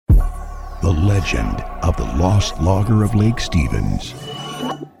The legend of the lost logger of Lake Stevens.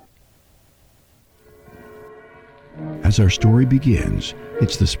 As our story begins,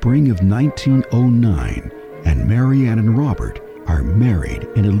 it's the spring of 1909, and Mary Ann and Robert are married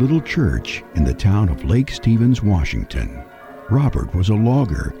in a little church in the town of Lake Stevens, Washington. Robert was a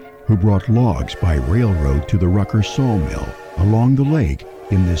logger who brought logs by railroad to the Rucker sawmill along the lake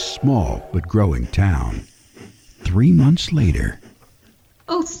in this small but growing town. 3 months later...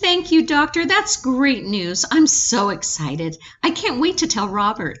 Oh, thank you, Doctor. That's great news. I'm so excited. I can't wait to tell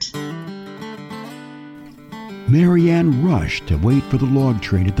Robert. Mary Ann rushed to wait for the log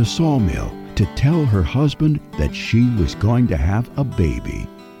train at the sawmill to tell her husband that she was going to have a baby.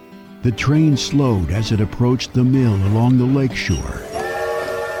 The train slowed as it approached the mill along the lake shore.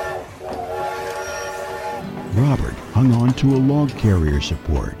 Robert hung on to a log carrier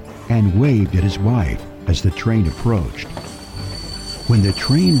support and waved at his wife as the train approached. When the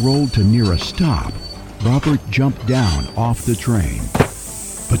train rolled to near a stop, Robert jumped down off the train.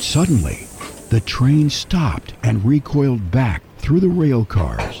 But suddenly, the train stopped and recoiled back through the rail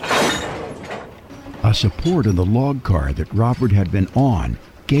cars. A support in the log car that Robert had been on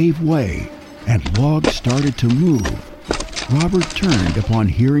gave way, and logs started to move. Robert turned upon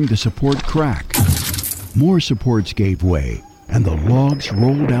hearing the support crack. More supports gave way, and the logs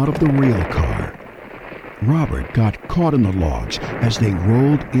rolled out of the rail car. Robert got caught in the logs as they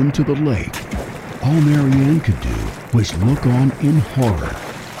rolled into the lake. All Mary Ann could do was look on in horror.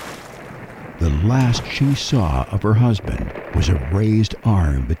 The last she saw of her husband was a raised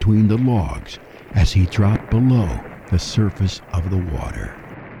arm between the logs as he dropped below the surface of the water.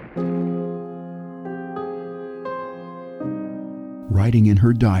 Writing in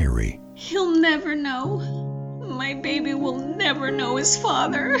her diary, He'll never know. My baby will never know his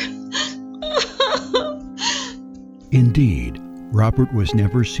father. Indeed, Robert was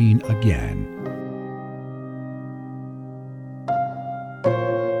never seen again.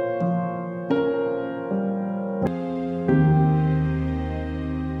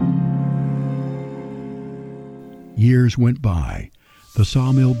 Years went by. The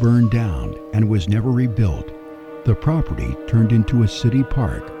sawmill burned down and was never rebuilt. The property turned into a city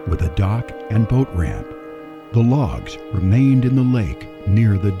park with a dock and boat ramp. The logs remained in the lake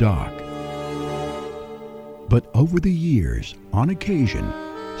near the dock. But over the years, on occasion,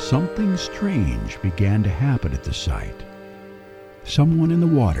 something strange began to happen at the site. Someone in the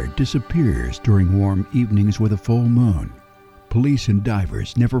water disappears during warm evenings with a full moon. Police and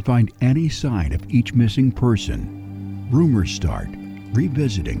divers never find any sign of each missing person. Rumors start,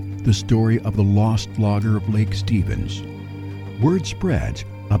 revisiting the story of the lost logger of Lake Stevens. Word spreads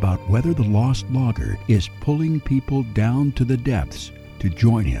about whether the lost logger is pulling people down to the depths to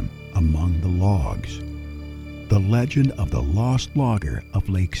join him among the logs. The legend of the lost logger of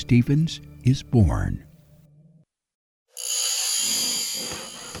Lake Stevens is born.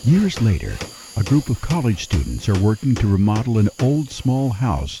 Years later, a group of college students are working to remodel an old small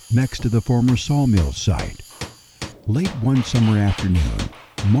house next to the former sawmill site. Late one summer afternoon,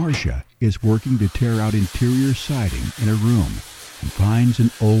 Marcia is working to tear out interior siding in a room and finds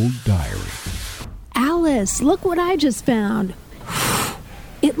an old diary. Alice, look what I just found.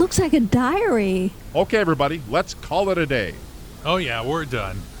 It looks like a diary. Okay, everybody, let's call it a day. Oh yeah, we're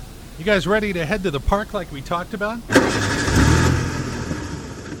done. You guys ready to head to the park like we talked about?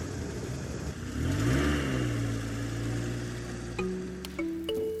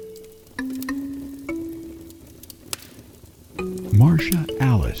 Marcia,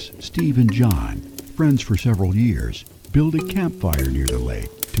 Alice, Steve, and John, friends for several years, build a campfire near the lake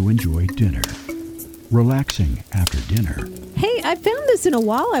to enjoy dinner. Relaxing after dinner. Hey, I found this in a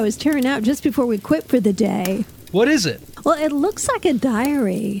wall I was tearing out just before we quit for the day. What is it? Well, it looks like a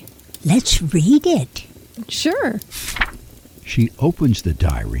diary. Let's read it. Sure. She opens the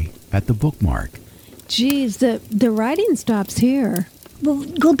diary at the bookmark. Geez, the writing stops here. Well,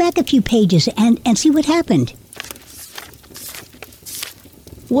 go back a few pages and see what happened.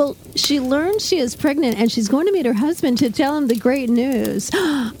 Well, she learns she is pregnant and she's going to meet her husband to tell him the great news.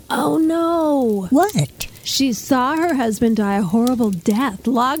 Oh, no. What? She saw her husband die a horrible death.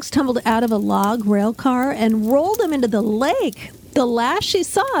 Logs tumbled out of a log rail car and rolled him into the lake. The last she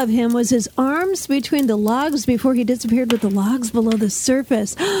saw of him was his arms between the logs before he disappeared with the logs below the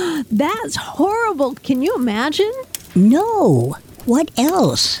surface. That's horrible. Can you imagine? No. What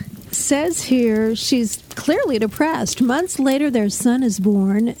else? Says here she's clearly depressed. Months later, their son is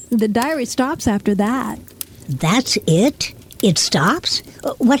born. The diary stops after that. That's it? It stops?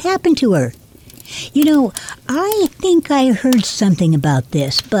 What happened to her? You know, I think I heard something about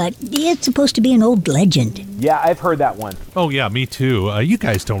this, but it's supposed to be an old legend. Yeah, I've heard that one. Oh, yeah, me too. You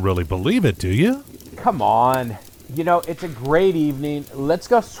guys don't really believe it, do you? Come on. You know, it's a great evening. Let's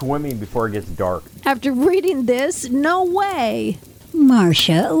go swimming before it gets dark. After reading this, no way.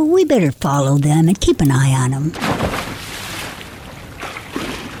 Marcia, we better follow them and keep an eye on them.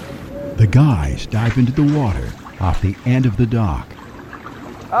 The guys dive into the water off the end of the dock.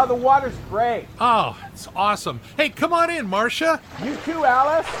 Oh, the water's great. Oh, it's awesome. Hey, come on in, Marcia. You too,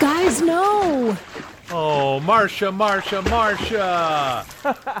 Alice. Guys, no. Oh, Marcia.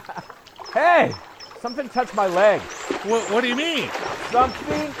 Hey, something touched my leg. What do you mean?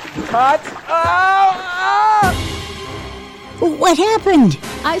 Something touched. Oh! What happened?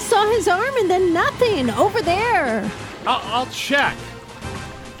 I saw his arm and then nothing. Over there. I'll check.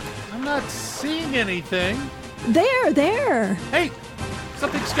 I'm not seeing anything. There. Hey,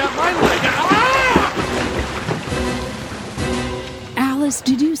 something's got my leg. Ah! Alice,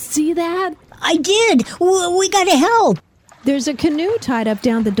 did you see that? I did. We gotta help. There's a canoe tied up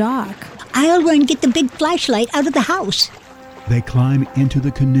down the dock. I'll run get the big flashlight out of the house. They climb into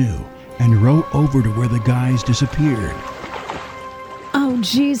the canoe and row over to where the guys disappeared. Oh,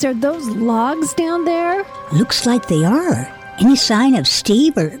 geez, are those logs down there? Looks like they are. Any sign of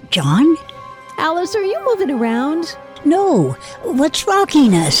Steve or John? Alice, are you moving around? No. What's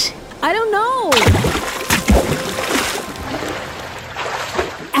rocking us? I don't know.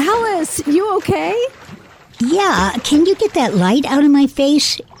 Alice, you okay? Yeah, can you get that light out of my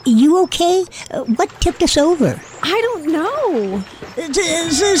face? You okay? What tipped us over? I don't know.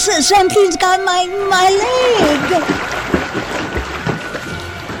 Something's got my leg.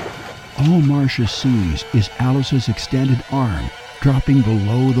 All Marcia sees is Alice's extended arm dropping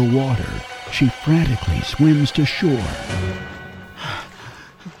below the water. She frantically swims to shore.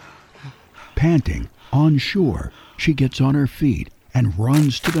 Panting, on shore, she gets on her feet and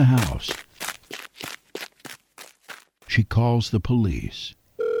runs to the house. She calls the police.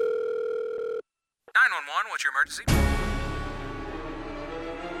 911, what's your emergency?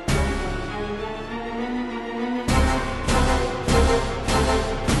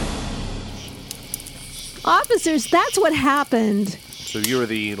 Officers, that's what happened. So you were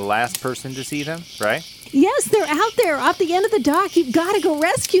the last person to see them, right? Yes, they're out there off the end of the dock. You've got to go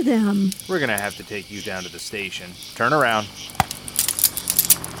rescue them. We're going to have to take you down to the station. Turn around.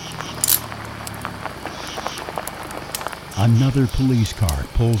 Another police car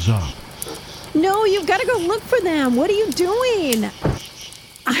pulls up. No, you've got to go look for them. What are you doing?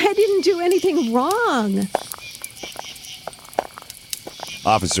 I didn't do anything wrong.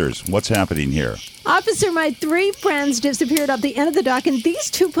 Officers, what's happening here? Officer, my 3 friends disappeared off the end of the dock, and these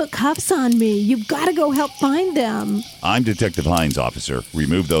 2 put cuffs on me. You've got to go help find them. I'm Detective Hines, officer.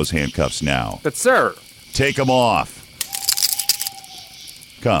 Remove those handcuffs now. But, sir... Take them off.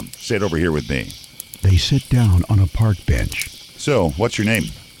 Come, sit over here with me. They sit down on a park bench. So, what's your name?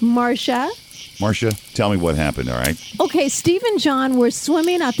 Marcia? Marcia, tell me what happened, all right? Okay, Steve and John were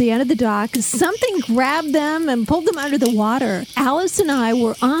swimming off the end of the dock. Something grabbed them and pulled them under the water. Alice and I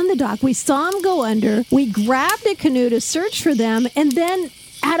were on the dock. We saw them go under. We grabbed a canoe to search for them, and then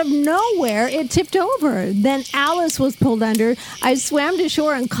out of nowhere, it tipped over. Then Alice was pulled under. I swam to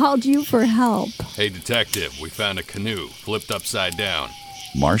shore and called you for help. Hey, detective, we found a canoe flipped upside down.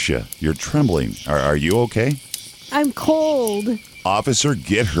 Marcia, you're trembling. Are you okay? I'm cold. Officer,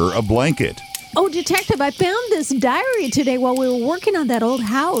 get her a blanket. Oh, detective, I found this diary today while we were working on that old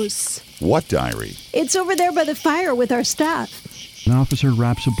house. What diary? It's over there by the fire with our stuff. An officer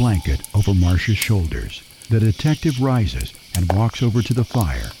wraps a blanket over Marcia's shoulders. The detective rises and walks over to the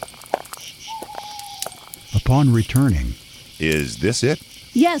fire. Upon returning... Is this it?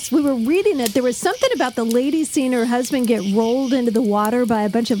 Yes, we were reading it. There was something about the lady seeing her husband get rolled into the water by a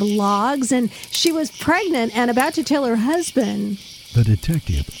bunch of logs, and she was pregnant and about to tell her husband. The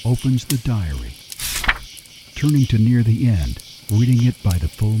detective opens the diary, turning to near the end, reading it by the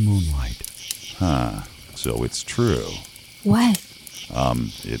full moonlight. Huh. So it's true. What?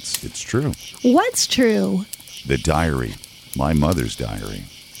 It's true. What's true? The diary. My mother's diary.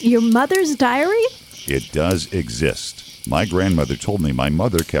 Your mother's diary? It does exist. My grandmother told me my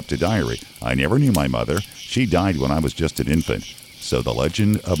mother kept a diary. I never knew my mother. She died when I was just an infant. So the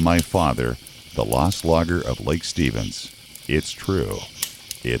legend of my father, the lost logger of Lake Stevens, it's true.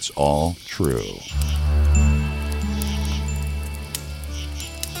 It's all true.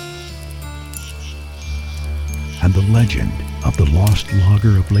 And the legend of the lost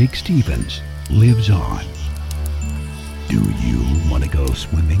logger of Lake Stevens lives on. Do you want to go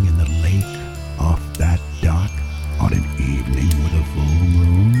swimming in the lake off that dock on an evening with a full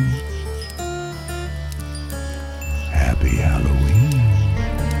moon? Happy Halloween.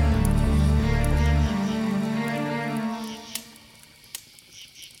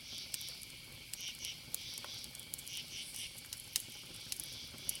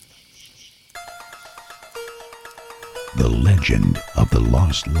 The Legend of the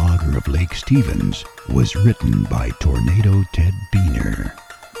Lost Logger of Lake Stevens was written by Tornado Ted Beener,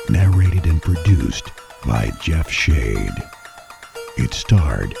 narrated and produced by Jeff Shade. It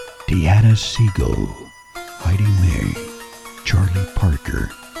starred Deanna Siegel, Heidi May, Charlie Parker,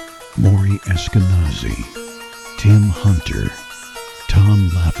 Maury Eskenazi, Tim Hunter, Tom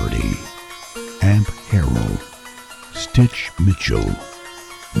Lafferty, Amp Harrell, Stitch Mitchell,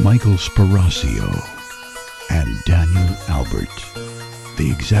 Michael Sparacio, and Daniel Albert.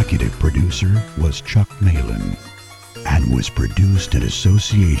 The executive producer was Chuck Malin and was produced in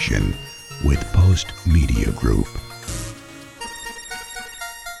association with Post Media Group.